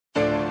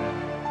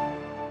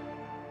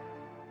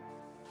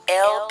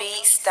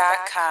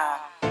YunganReeceFeatuirngBreezi.com.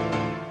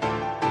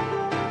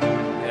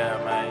 Yeah,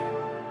 man.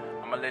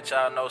 I'ma let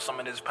y'all know some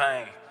of this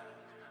pain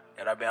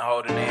that I've been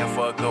holding in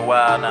for a good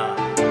while now.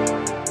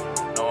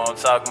 Know what I'm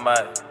talking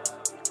about?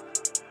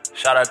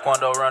 Shout out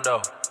Quando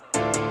Rondo.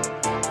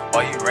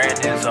 Boy, you ran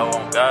this hoe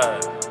on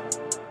God.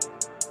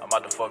 I'm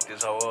about to fuck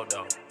this hoe up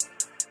though.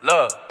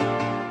 Look.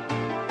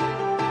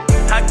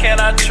 How can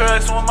I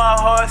trust when my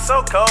heart's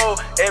so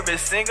cold? Every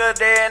single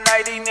day and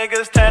night these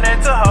niggas turn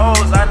into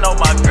hoes. I know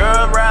my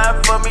girl ride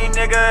for me,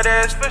 nigga,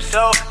 that's for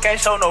sure. Can't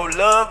show no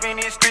love in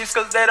these streets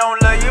cause they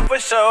don't love you for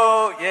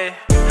sure, yeah.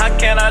 How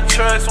can I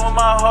trust when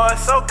my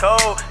heart's so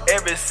cold?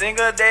 Every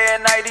single day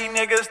and night these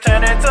niggas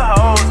turn into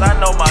hoes. I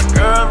know my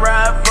girl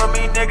ride for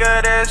me,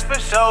 nigga, that's for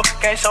sure.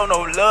 Can't show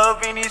no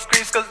love in these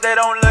streets cause they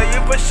don't love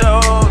you for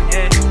sure,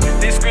 yeah.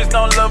 These streets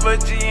don't love a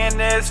G and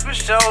that's for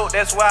sure.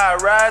 That's why I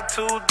ride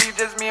too deep,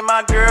 just me and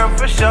my girl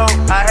for sure.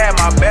 I had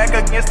my back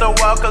against the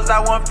wall cause I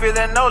wasn't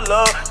feeling no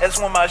love. That's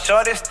when my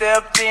shorty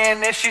stepped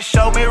in and she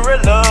showed me real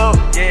love,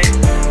 yeah,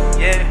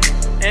 yeah.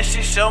 And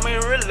she showed me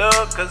real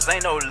love, cause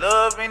ain't no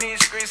love in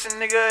these streets,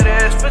 and nigga,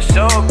 that's for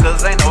sure.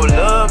 Cause ain't no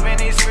love in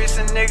these streets,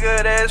 and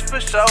nigga, that's for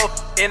sure.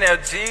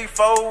 NLG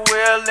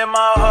 4-wheel in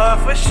my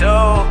heart for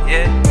sure,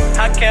 yeah.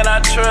 How can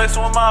I trust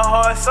when my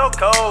heart's so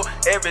cold?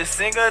 Every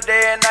single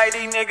day and night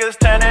these niggas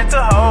turn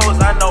into hoes.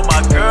 I know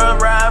my girl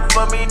ride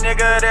for me,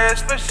 nigga,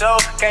 that's for sure.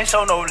 Can't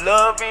show no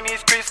love in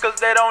these streets cause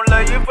they don't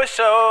love you for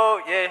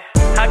sure, yeah.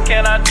 How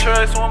can I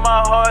trust when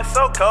my heart's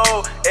so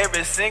cold?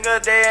 Every single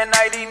day and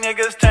night these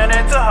niggas turn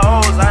into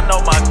hoes. I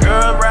know my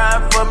girl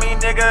ride for me,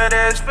 nigga,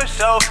 that's for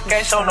sure.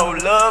 Can't show no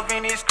love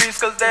in these streets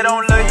cause they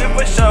don't love you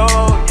for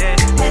sure, yeah.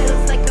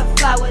 Petals like a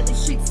flower, the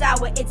streets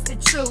sour, it's the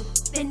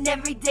truth. Then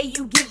every day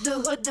you give the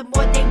hood, the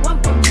more they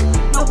want from you.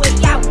 No way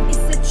out, it's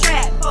a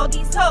trap. All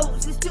these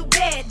hoes, it's too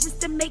bad.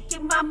 Just to make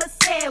your mama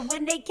sad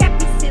when they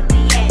kept you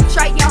silly ass.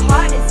 Try your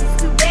hardest,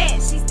 it's too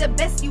bad. She's the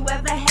best you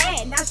ever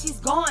had. Now she's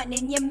gone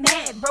and you're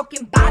mad.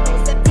 Broken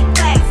bottles, empty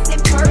glass.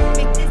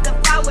 Imperfect is the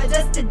flower,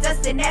 dust to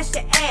dust and ash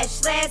to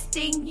ash. Last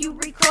thing you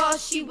recall,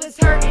 she was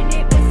hurting,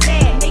 it was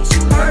sad. Makes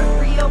you hurt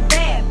real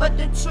bad, but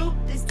the truth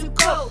is too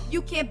cold.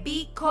 You can't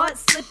be caught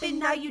slipping,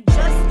 now you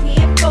just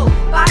can't fold.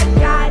 By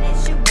God,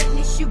 it's your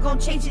witness, you gon'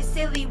 change your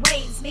silly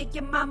ways. Make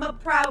your mama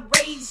proud,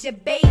 raise your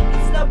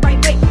babies the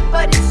right way.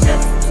 But it's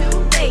just too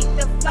late,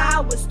 the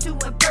flower's too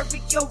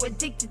imperfect. You're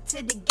addicted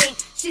to the game,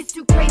 shit's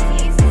too crazy,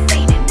 it's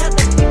insane.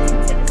 Another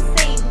victim to the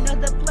same,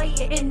 another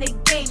player in the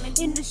game. And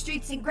in the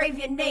streets engrave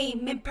your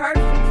name.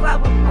 Imperfect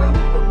flower grew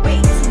with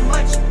way too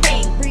much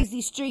pain.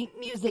 Breezy street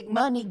music,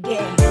 money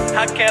game.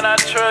 How can I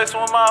trust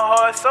when my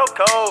heart's so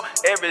cold?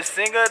 Every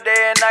single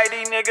day and night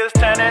these niggas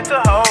turn into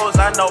hoes.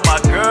 I know my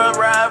girl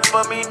ride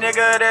for me,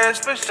 nigga, that's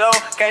for sure.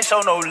 Can't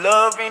show no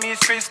love in these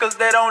streets cause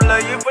they don't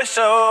love you for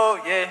sure,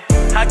 yeah.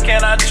 How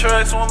can I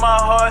trust when my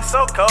heart's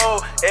so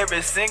cold?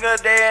 Every single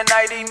day and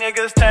night these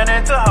niggas turn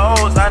into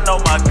hoes. I know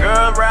my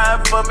girl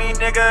ride for me,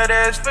 nigga,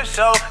 that's for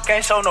sure.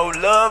 Can't show no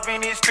love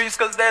in these streets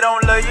cause they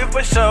don't love you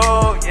for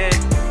sure, yeah.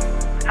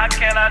 How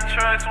can I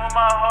trust when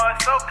my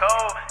heart's so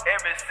cold?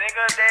 Every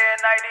single day and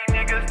night these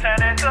niggas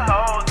turn into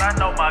hoes. I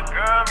know my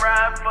girl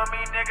ride for me,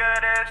 nigga,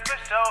 that's for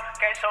sure.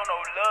 Can't show no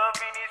love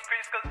in these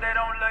streets cause they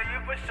don't love you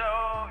for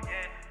sure,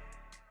 yeah.